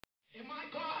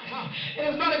It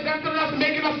is not exempting us,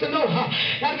 making us to know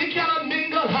that we cannot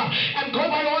mingle and go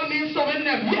by all means so in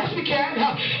them. Yes, we can.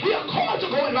 We are called to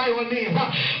go in by all means.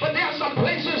 But there are some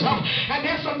places and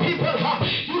there are some people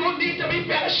you don't need to be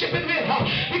fellowshipping with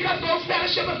because those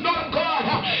fellowship is not of God.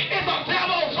 It's of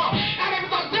devils. And if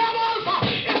it's of devils,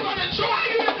 it's going to draw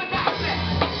you into darkness.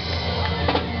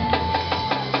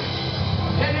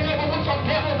 Tell your neighbor, with some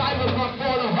devils I will not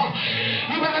follow.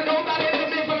 You better know that in the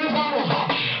midst of this hour,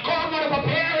 God going to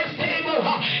prepare his table.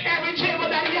 Every table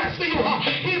that he has for you,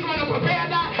 he's going to prepare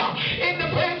that in the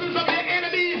presence of your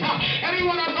enemies. And he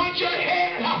want to anoint your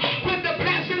head with the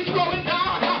blessings flowing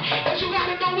down. But you got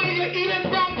to know where you're eating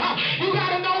from. You got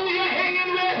to know who you're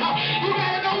hanging with. You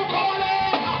got to know who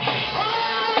calling.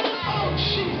 Oh,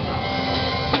 Jesus.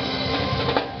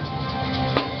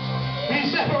 Be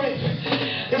separate.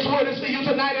 This word is for you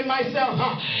tonight and myself.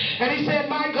 And he said,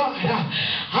 my God,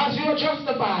 as you are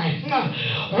justified,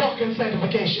 walk in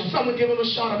sanctification. Someone give him a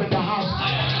shout up in the house.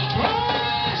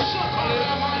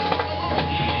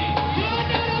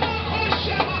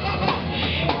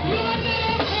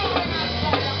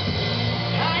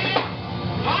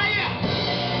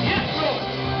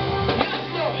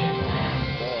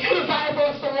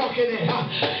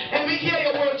 And we hear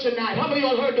your word tonight. How many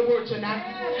of y'all heard the word tonight?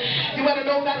 You want to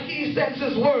know that he sends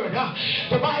his word.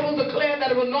 The Bible declares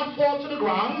that it will not fall to the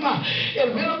ground.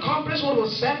 It will accomplish what it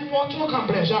was sent for to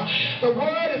accomplish. The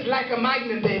word is like a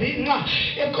magnet, baby.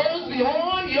 It goes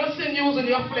beyond your sinews and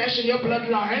your flesh and your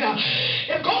bloodline.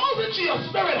 It goes into your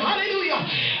spirit. Hallelujah.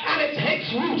 And it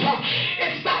takes root.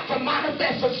 It starts to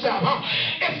manifest itself.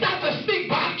 It starts to speak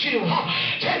back to you.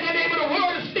 Tell your neighbor the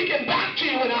word is speaking back to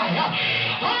you and I.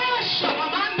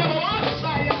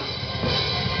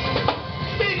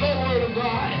 Speak, O word of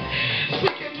God.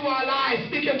 Speak into our lives,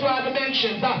 speak into our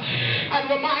dimensions, and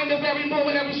remind us every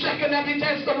moment, every second, every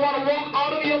test that want to walk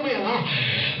out of your will.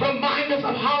 Remind us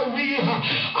of how we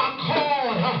are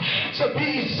called to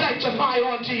be sanctified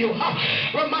unto you.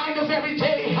 Remind us every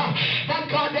day that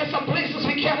God, there's some places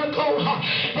we cannot go.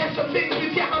 There's some things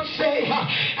we cannot say,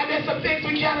 and there's some things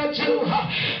we cannot do.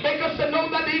 Make us to know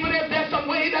that even if there's some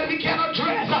way that we cannot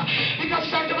dress, because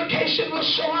sanctification will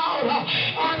show out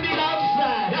on the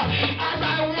outside. As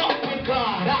I walk with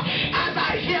God, as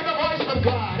I hear the voice of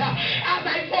God, as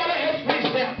I follow his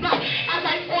precepts, as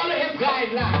I follow his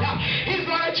guidelines, he's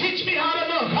going to teach me how to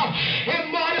look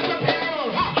in modest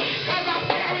apparel, because I'm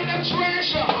carrying a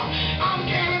treasure. I'm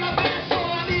carrying a vessel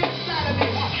on the inside of me.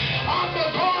 On the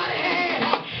Godhead,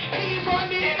 he's on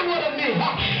the inward of me.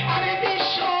 And if he's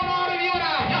shown out of you and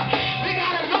I, we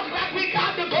got to look like we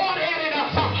got the Godhead in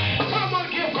us. Someone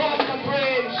give God some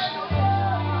praise.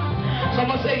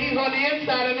 Someone say he's on the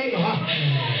inside of me.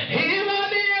 He's on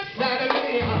the inside of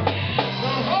me.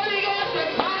 The Holy Ghost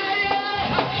is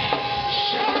fire.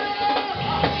 Shut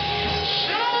up.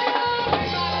 Shut up.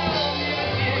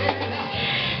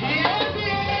 Yes,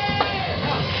 yes.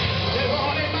 They're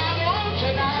all in my bones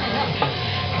tonight.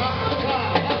 Oh,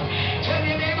 God. Tell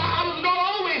your neighbor, I was not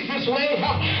always this way.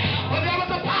 But there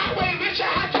was a pathway which I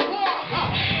had to walk.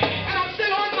 And I'm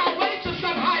still on my way to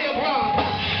some higher ground.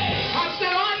 I'm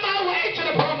still on my way to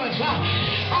the promise.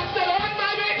 I'm still on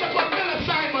my way to fulfill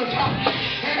assignments.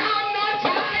 And I'm not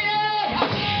tired.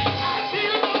 I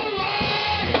feel no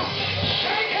way.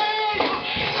 Shaking.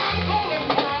 I'm going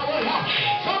forward.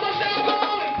 Someone say I'm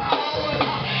going forward.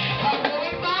 I'm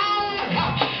going forward.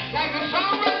 Like the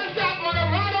songwriter said, I'm going to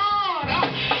run on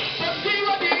to see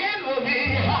what the end will be.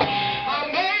 I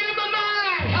made up my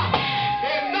mind.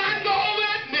 If not go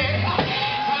with me,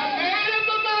 I made up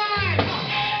my mind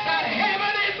that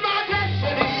heaven is my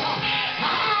destiny.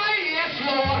 Ah, yes,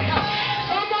 Lord.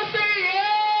 Someone say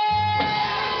yes.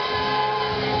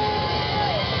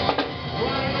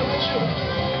 Well, I don't know about you.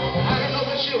 I don't know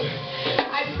about you.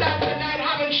 I stand tonight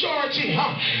having surety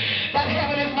that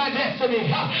heaven is my destiny.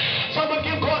 Someone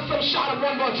give God some shout up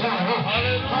one more time.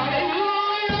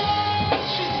 Hallelujah.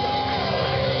 Jesus.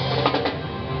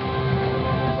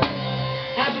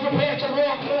 As you prepare to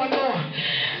walk more and more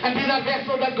and be that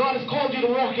vessel that God has called you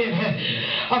to walk in,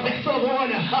 a vessel of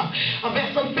honor, a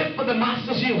vessel fit for the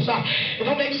master's use. It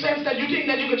don't make sense that you think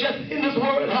that you could just in this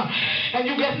world and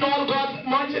you getting all God's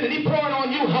anointing and he pouring on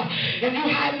you and you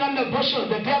hiding under a bushel.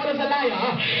 The devil is a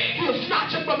liar. He'll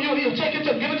snatch it from you and he'll take it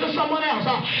to give it to someone else.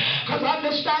 Because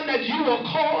understand that you are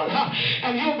called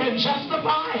and you've been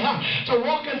justified to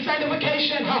walk in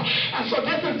sanctification. And so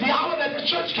this is the hour that the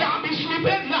church can't be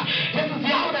sleeping. This is the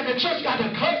hour that the church got to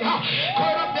gird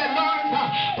up their loins,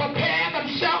 prepare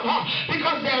themselves,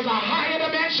 because there's a higher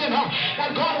dimension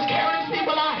that God is carrying his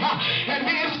people out, and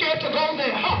we ain't scared to go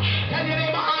there. Tell your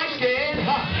neighbor, I'm scared.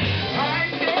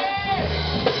 I'm scared.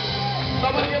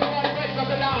 Somebody give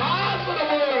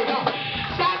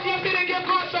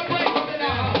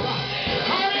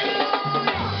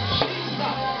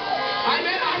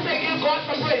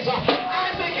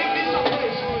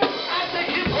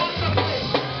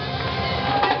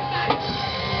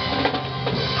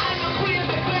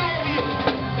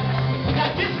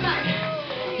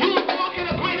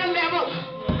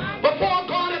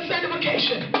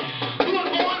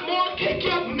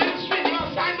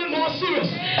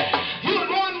Jesus. You will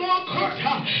more and more gird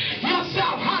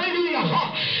yourself, hallelujah,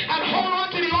 and hold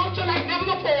on to the altar like never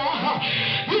before.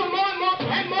 You will more and more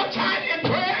spend more time in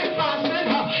prayer and fasting.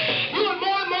 You will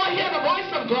more and more hear the voice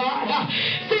of God.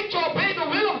 Seek to obey the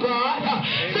will of God.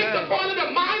 Seek to follow the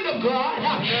mind of God.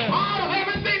 Out of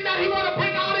everything that He want to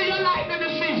bring out of your life in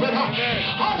this season.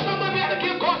 Oh, somebody ought to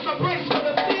give God some praise for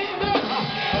the season.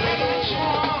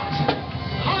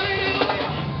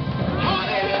 Hallelujah.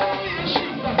 Hallelujah,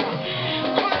 Jesus.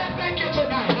 God, I thank you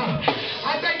tonight.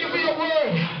 I thank you for your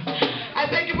word. I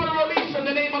thank you for the release in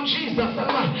the name of Jesus.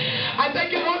 I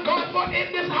thank you, Lord God, for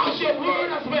in this house your word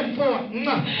has went forth.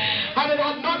 And it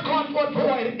had not gone forth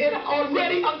void. It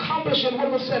already accomplished what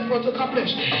it was sent for to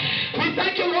accomplish. We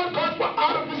thank you, Lord God, for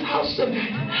out of this house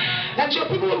tonight, that your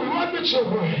people will run with your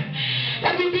word.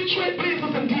 That we be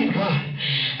trailblazers indeed, God.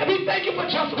 And we thank you for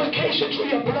justification through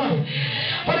your blood.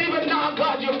 But even now,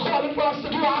 God, you're calling for us to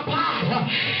do our part.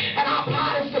 And our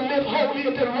part is to live holy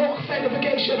and to walk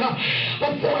sanctification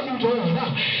before you, Lord.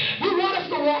 You want us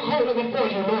to walk holy before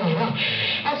you, Lord.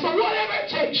 And so whatever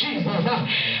it takes, Jesus,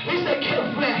 we say kill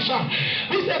flesh.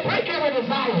 We say break every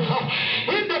desire.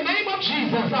 In the name of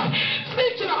Jesus,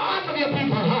 speak to the hearts of your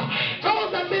people. Those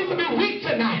that seem to be weak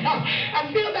tonight and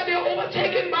feel that they're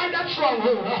overtaken by that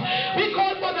stronghold. We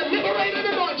call for the liberated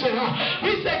anointing.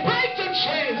 We say break the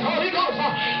chains, Holy Ghost.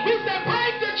 We say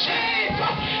break the chains.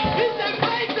 We say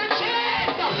break the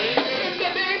chains. In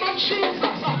the name of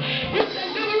Jesus. We say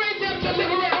liberate them to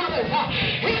liberate others.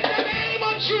 In the name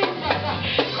of Jesus.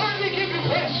 God, we give you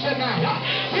praise tonight.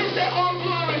 We say all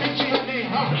glory be to your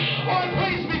name. All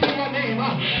praise be to your name.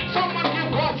 Someone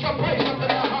give God some praise up in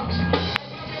the house.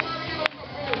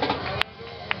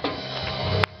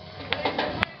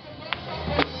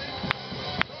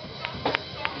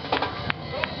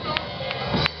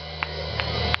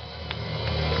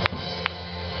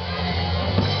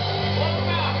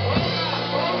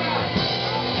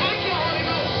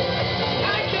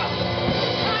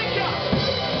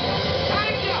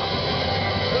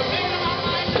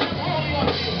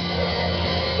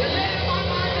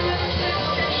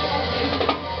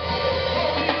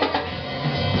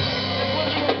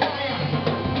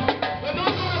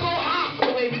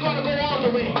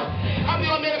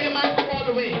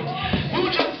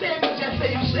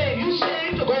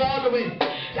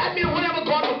 That means whatever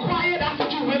God requires, that's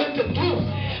what you're willing to do.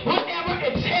 Whatever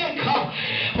it takes,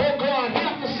 oh God, you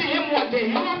have to see Him one day.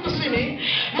 You don't have to see me.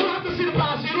 You don't have to see the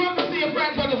pastor. You don't have to see your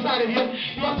friends on the side of you.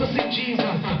 You have to see Jesus.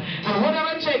 And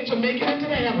whatever it takes to make it into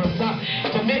the heavens,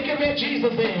 to make it where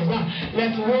Jesus is,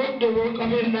 let's work the work of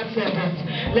Him that sent us.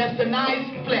 Let's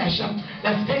deny flesh.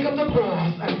 Let's take up the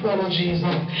cross and follow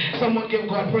Jesus. Someone give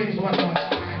God praise one more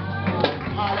time.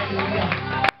 Hallelujah.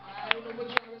 I don't know what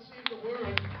you received the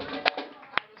word.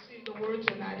 Word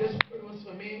tonight. This word was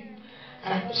for me,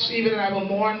 and I receive it, and I will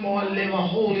more and more live a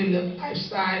holy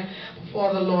lifestyle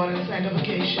before the Lord in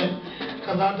sanctification.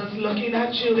 Because others looking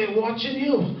at you, they're watching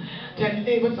you. Tell your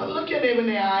neighbor, so look your neighbor in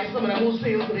the eye. Some of them who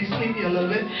seems to be sleepy a little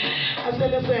bit. I said,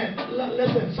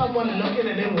 listen, someone looking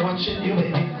and they're watching you,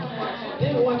 baby.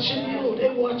 They're watching you.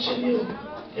 They're watching you.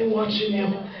 They're watching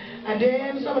you. And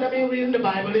then some of them ain't reading the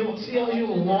Bible. They won't see how you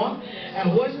will walk.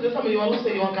 And voices, some of you all who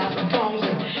say you all got some tongues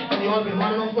and you all been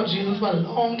running on for Jesus for a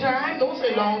long time. Don't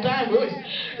say long time, voice.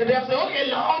 The devil say, okay,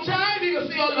 long time. You can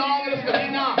see how long it's going to be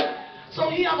now.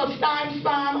 So he have a time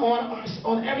span on us,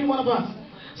 on every one of us.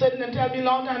 So he didn't tell me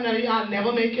long time that I'll never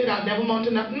make it, I'll never mount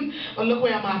to nothing. But look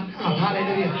where I'm at now.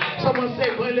 Hallelujah. Someone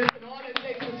say, well, listen, all it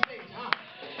takes is faith.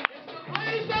 It's the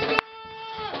grace of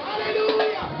God.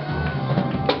 Hallelujah.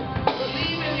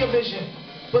 Believe in your vision.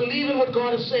 Believe in what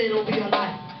God has said over your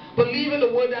life. Believe in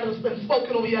the word that has been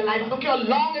spoken over your life. I don't care how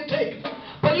long it takes.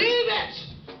 Believe it.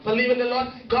 Believe in the Lord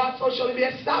God, so shall it be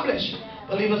established.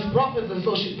 Believe His prophets, and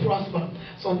so shall prosper.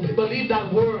 So believe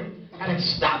that word and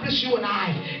establish you and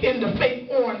I in the faith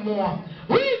more and more.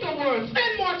 Read the word.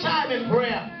 Spend more time in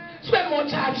prayer. Spend more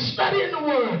time studying the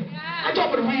word. I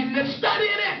talk about reading it,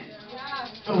 studying it.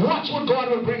 And watch what God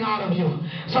will bring out of you.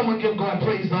 Someone give God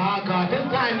praise. Ah, God, this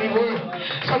time we word.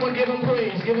 Someone give Him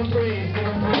praise. Give Him praise. Give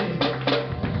Him praise.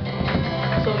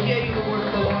 So hear you the word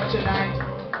of the Lord tonight.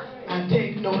 And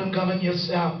take note and govern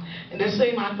yourself. In the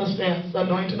same atmosphere, the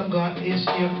anointing of God is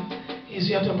here. He's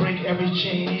here to break every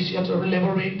chain. He's here to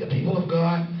liberate the people of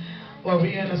God. For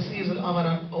we are in a season of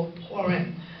an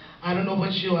outpouring. I don't know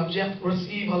about you. I've just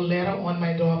received a letter on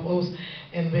my doorpost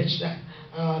in which that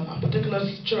a particular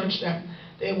church that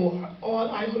they were all,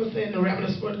 I'm going to say, in the realm of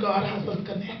the Spirit, God has us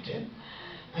connected.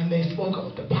 And they spoke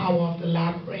of the power of the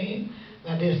latter rain,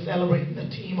 that they're celebrating the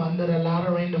team under the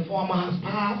latter rain. The former has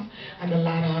passed and the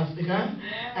latter has begun.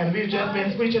 And we've just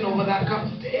been preaching over that a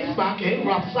couple of days back,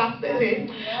 Rob Saturday.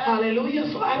 Hallelujah.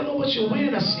 So I don't know what you're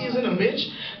wearing, a season in which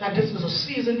that this is a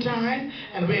season time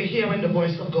and we're hearing the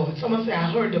voice of God. Someone say,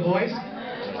 I heard the voice.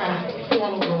 And I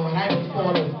follow God. I will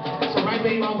follow. So right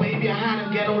where you are, wave your hand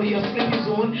and get out of your sleepy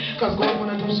zone, because God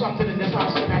want to do something in this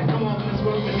house tonight. Come on, let's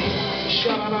work with me.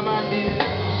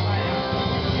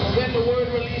 When the word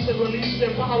releases,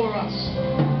 they empower us.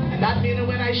 And that means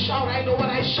when I shout, I know what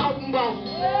I'm shouting about.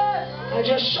 I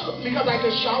just shout because I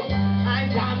can shout. I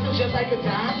ain't dancing just like a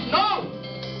dance. No!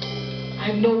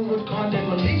 I know what God did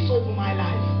release over my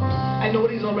life. I know what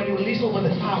He's already released over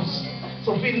this house.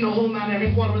 So feeding the whole man,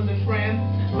 every followers and friend,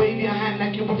 wave your hand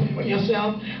like you're preparing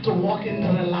yourself to walk into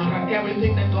the ladder.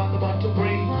 Everything that God's about to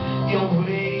bring your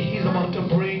way, He's about to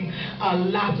bring a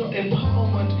lot of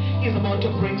empowerment. He's about to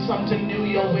bring something new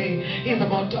your way. He's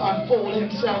about to unfold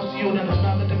Himself to you in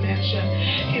another dimension.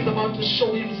 He's about to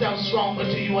show Himself stronger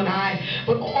to you and I.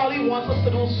 But all He wants us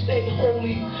to do is stay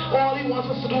holy. All He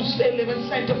wants us to do is stay living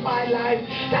sanctified life.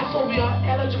 That's how we are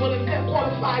eligible and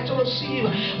qualified to receive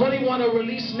what He wants to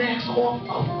release next off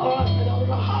of us and out of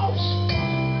the house.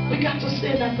 We got to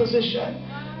stay in that position.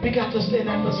 We got to stay in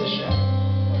that position.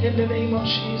 In the name of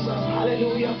Jesus.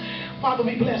 Hallelujah. Father,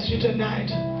 we bless you tonight.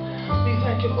 We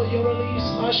thank you for your release.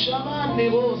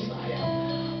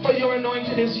 For your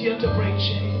anointing is here to break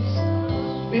chains.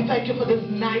 We thank you for this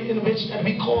night in which that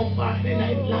we call Friday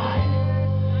Night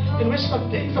Live. In which some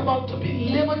things about to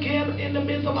be live again in the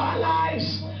midst of our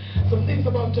lives. Some things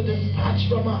about to dispatch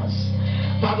from us.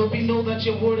 Father, we know that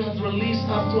your word has released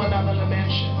us to another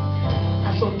dimension.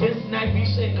 And so this night we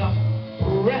say, God,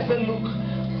 resolute,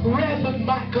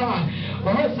 my God,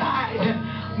 reside.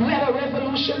 Let a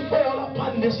revolution fall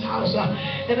upon this house.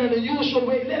 In an unusual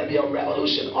way, let it be a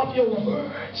revolution of your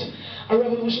word. A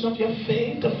revolution of your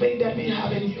faith, the faith that we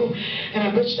have in you, and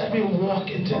in which that we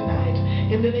walk in tonight.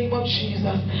 In the name of Jesus,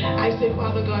 I say,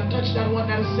 Father God, touch that one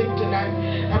that is sick tonight,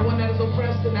 that one that is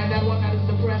oppressed tonight, that one that is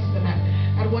depressed tonight,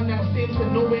 that one that seems with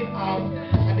no way out,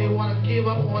 and they want to give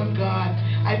up on God.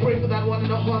 I pray for that one in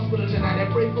the hospital tonight.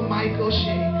 I pray for Michael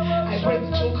Shea. I pray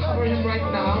that you'll cover him right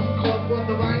now, call for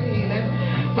divine healing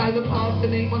by the power of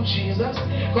the name of Jesus.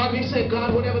 God, we say,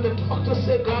 God, whatever the doctor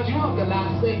said, God, you have the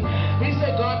last say. We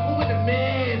say, God, move in the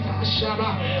midst,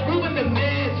 move in the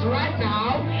midst right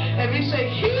now, and we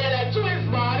say, heal it to his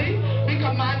body. We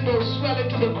command those swelling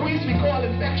to decrease. We call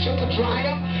infection to dry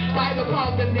up by the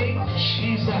power of the name of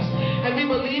Jesus. And we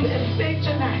believe in faith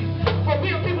tonight, for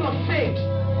we are people of faith.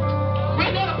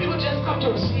 We know that people just come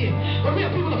to receive, but we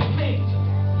are people of faith.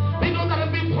 We know that if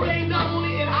we pray not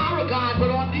only in our regard, but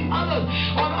on the others,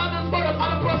 on others, but on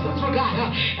other person's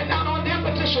regard, and not on their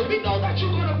petition, we know that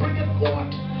you're going to bring it forth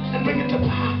and bring it to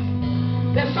pass.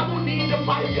 There's some who need the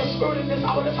fire of your spirit in this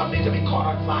hour. There's some need to be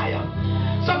caught on fire.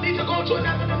 Some need to go to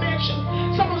another dimension.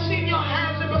 Some have seen your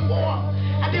hands before,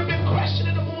 and they've been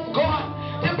questioning the move of God.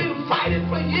 They've been fighting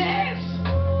for years.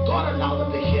 God, allow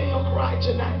them to hear your cry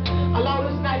tonight. Allow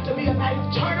this night to be a night of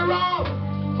turnaround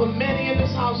for many in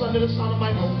this house under the sound of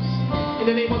my voice. In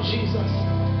the name of Jesus.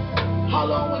 How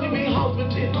long will you be husband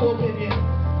to opinion?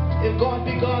 If God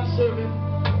be God's servant,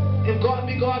 if God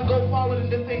be God, go forward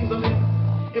in the things of Him.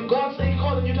 If God say He's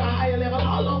calling you to a higher level,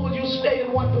 how long will you stay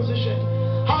in one position?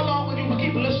 How long will you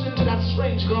keep listening to that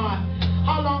strange God?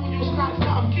 How long will you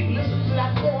keep listening to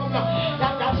that form,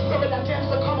 that spirit that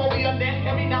tends to come over your neck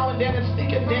every now and then and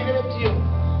speaking negative to you?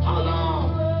 How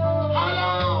long? How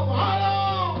long? How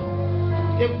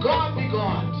long? If God be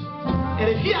God, and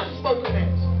if He has spoken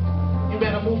it, you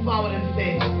better move forward in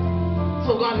faith.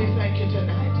 So God, we thank you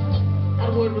tonight.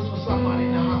 That word was for somebody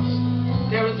in the house.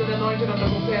 There is an anointing of the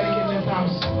prophetic in this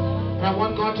house. And I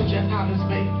want God to just have His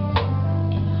way.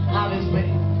 Have His way.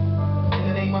 In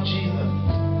the name of Jesus.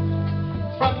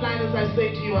 Frontliners, I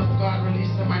say to you as God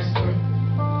releases in my spirit.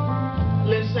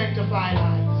 Live sanctified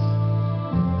lives.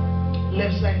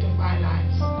 Live sanctified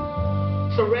lives.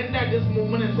 Surrender this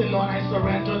moment and say, Lord, I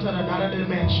surrender to another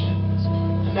dimension.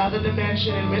 Another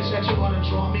dimension in which that you want to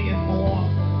draw me in more.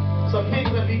 Some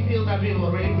things that we feel that we've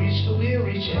already reached, we are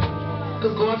reaching.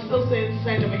 Because God still says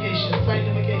sanctification,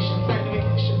 sanctification,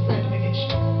 sanctification, sanctification.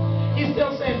 He's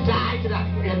still saying die to that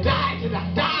area, die to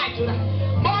that, die to that.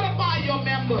 Modify your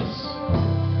members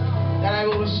that I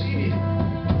will receive you.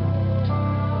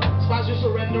 So as you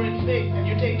surrender in faith and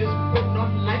you take this word not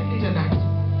lightly tonight,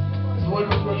 this word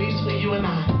was released for you and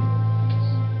I.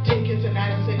 Take it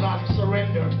tonight and say, God, I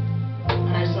surrender.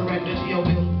 And I surrender to your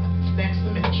will. Next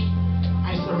dimension.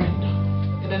 I surrender.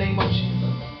 In the name of Jesus.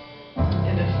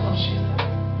 In the name of Jesus.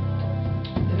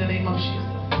 In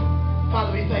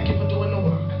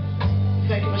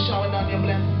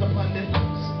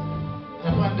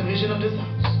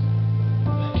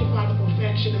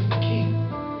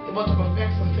He's about to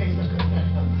perfect some things that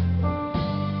concern us.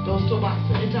 Those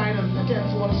tobaccitiders that tend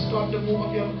to want to stop the move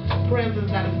of your presence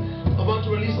that is about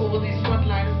to release over these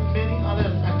frontliners and many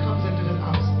others that comes into this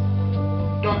house.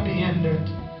 Don't be hindered.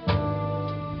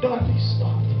 Don't be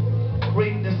stopped.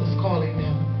 Greatness is calling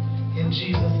them in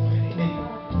Jesus' mighty name.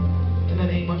 In the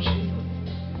name of Jesus.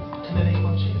 In the name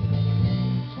of Jesus.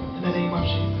 In the name of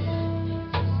Jesus.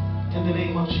 In the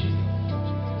name of Jesus.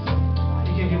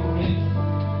 We give you praise.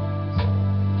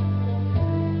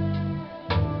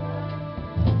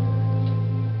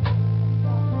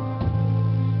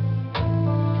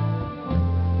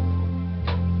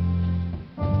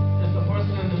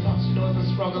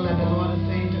 Struggle that the Lord is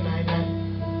saying tonight that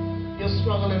you're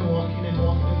struggling walking in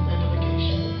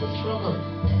sanctification. It's a struggle.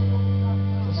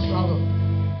 It's a struggle.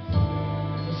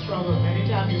 It's a struggle.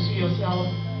 Anytime you see yourself,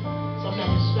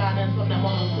 sometimes you're standing, sometimes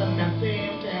all of a sudden that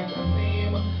same test, that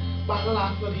same battle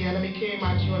axe where the enemy came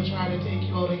at you and tried to take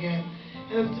you out again.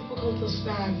 And it's difficult to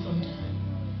stand sometimes.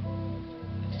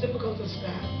 It's difficult to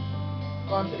stand.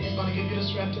 God said He's going to give you the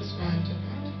strength to stand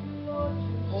tonight.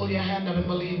 Hold your hand up and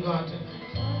believe God tonight.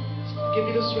 Give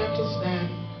you the strength to stand.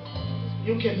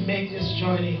 You can make this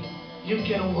journey. You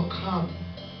can overcome.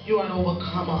 You are an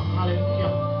overcomer.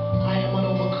 Hallelujah. I am an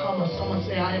overcomer. Someone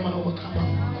say, I am an overcomer.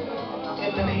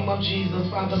 In the name of Jesus,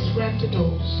 Father, strength to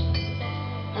those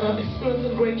that are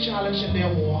experiencing great challenge in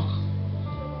their walk.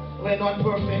 We're not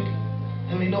perfect,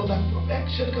 and we know that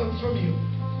perfection comes from you.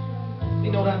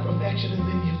 We know that perfection is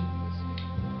in you.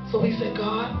 So we say,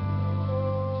 God,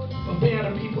 prepare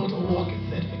the people to walk in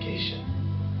sanctification.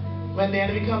 When the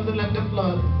enemy comes in like the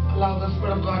flood, allow the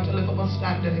Spirit of God to lift up a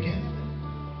standard against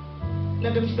them.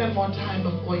 Let them spend more time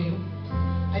before you.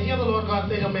 I hear the Lord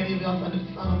God say to many of you under the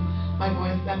sound of my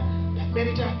voice that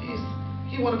many times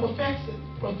He want to perfect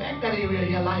that area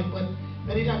of your life, but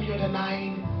many times you're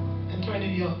denying and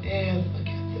turning your ears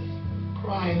against His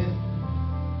cry, His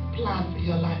plan for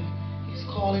your life. He's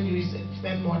calling you. He said,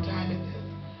 spend more time in this,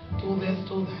 do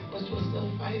that, but you're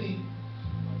still fighting.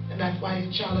 And that's why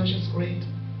His challenge is great.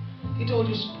 He told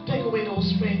you, take away those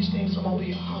strange things from over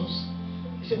your house.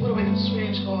 He said, put away those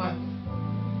strange gods.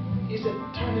 He said,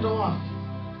 turn it off.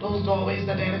 Those doorways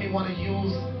that the enemy want to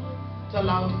use to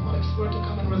allow the demonic spirit to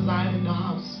come and reside in the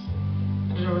house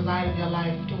and to reside in your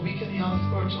life, to weaken your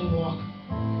spiritual walk.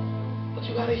 But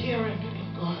you got to hear Him, people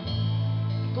of God.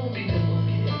 Don't be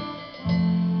disobedient.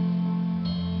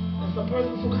 There's some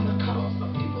persons who got to cut off some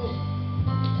people.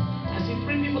 I see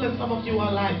 3 people in some of you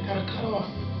are alive, got to cut off.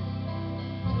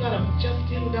 You gotta just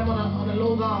deal with them on a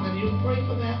low down, and you pray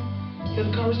for them, you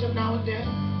encourage them now and then,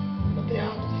 but they are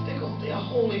obstacles, they are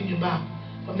holding you back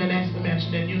from the next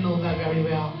dimension, and you know that very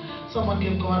well. Someone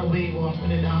give God a wave offering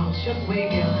in the house. Just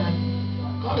wave your hand.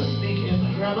 God is speaking.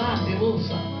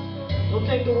 Don't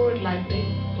take the word lightly.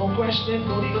 Don't question it.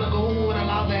 Don't even go home and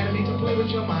allow the enemy to play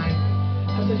with your mind.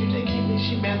 I said, you think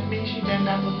she meant me, she meant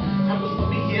that was for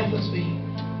me. Yes, it's for you.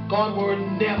 God's word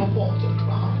never falls to the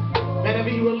ground.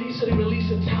 Whenever He releases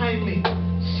it timely,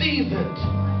 seasoned,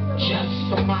 just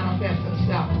to manifest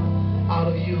Himself out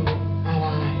of you and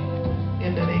I.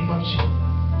 In the name of Jesus.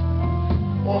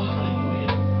 Oh,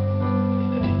 hallelujah.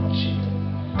 In the name of Jesus.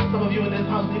 Some of you in this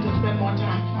house need to spend more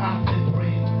time fasting and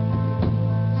praying.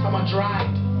 Some are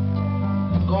dried.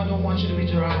 God don't want you to be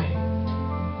dry.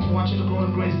 He wants you to grow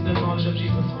in grace and the knowledge of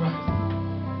Jesus Christ.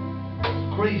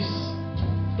 Grace,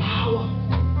 power,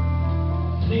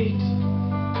 faith.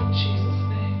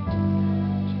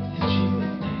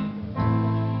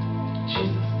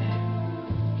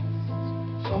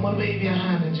 Someone wave your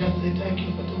hand and just say, thank you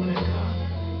for doing it, God.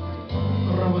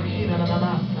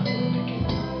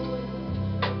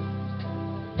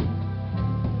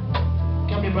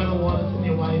 Give me Brother Waters and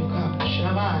your wife, God.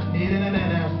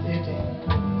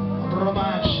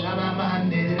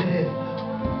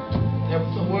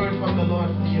 There's a word from the Lord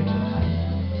for you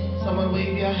tonight. Someone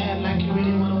wave your hand like you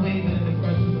really want to wave it in the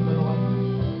presence of the Lord.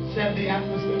 Set the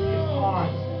atmosphere of your heart.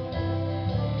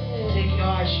 Take your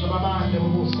eyes, Shabbat,